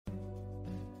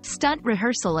Stunt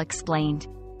Rehearsal Explained.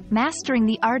 Mastering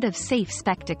the Art of Safe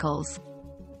Spectacles.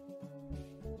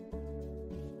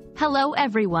 Hello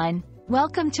everyone,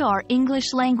 welcome to our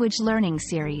English language learning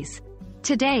series.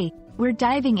 Today, we're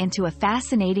diving into a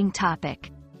fascinating topic.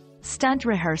 Stunt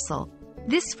rehearsal.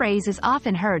 This phrase is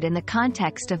often heard in the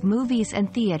context of movies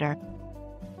and theater.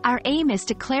 Our aim is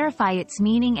to clarify its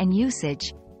meaning and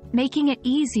usage, making it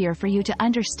easier for you to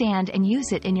understand and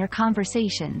use it in your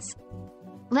conversations.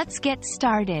 Let's get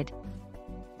started.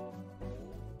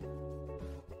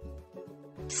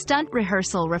 Stunt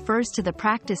rehearsal refers to the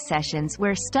practice sessions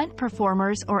where stunt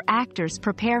performers or actors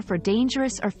prepare for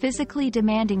dangerous or physically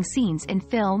demanding scenes in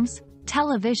films,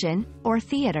 television, or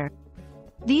theater.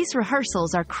 These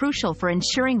rehearsals are crucial for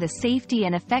ensuring the safety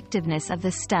and effectiveness of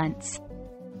the stunts.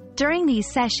 During these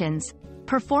sessions,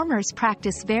 performers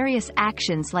practice various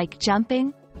actions like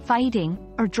jumping, fighting,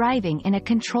 or driving in a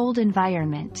controlled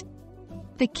environment.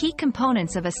 The key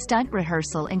components of a stunt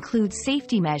rehearsal include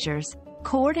safety measures,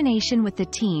 coordination with the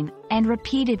team, and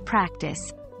repeated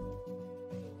practice.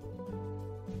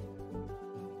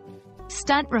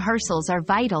 Stunt rehearsals are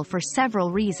vital for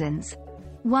several reasons.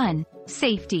 1.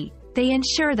 Safety. They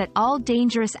ensure that all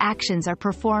dangerous actions are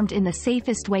performed in the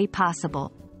safest way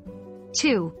possible.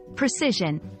 2.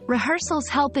 Precision. Rehearsals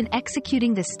help in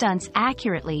executing the stunts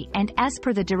accurately and as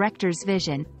per the director's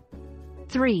vision.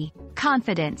 3.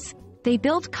 Confidence. They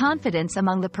build confidence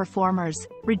among the performers,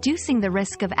 reducing the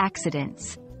risk of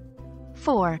accidents.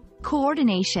 4.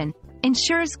 Coordination.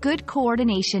 Ensures good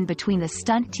coordination between the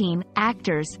stunt team,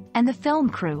 actors, and the film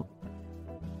crew.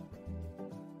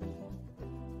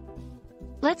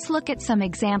 Let's look at some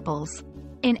examples.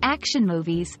 In action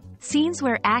movies, scenes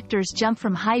where actors jump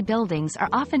from high buildings are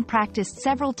often practiced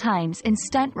several times in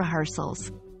stunt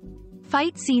rehearsals.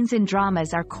 Fight scenes in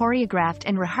dramas are choreographed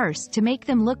and rehearsed to make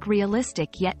them look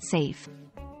realistic yet safe.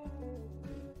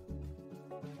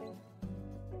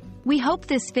 We hope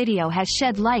this video has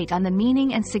shed light on the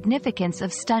meaning and significance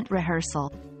of stunt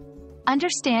rehearsal.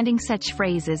 Understanding such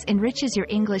phrases enriches your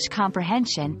English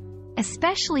comprehension,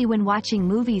 especially when watching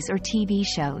movies or TV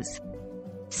shows.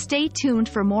 Stay tuned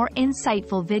for more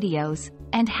insightful videos,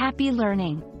 and happy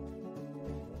learning!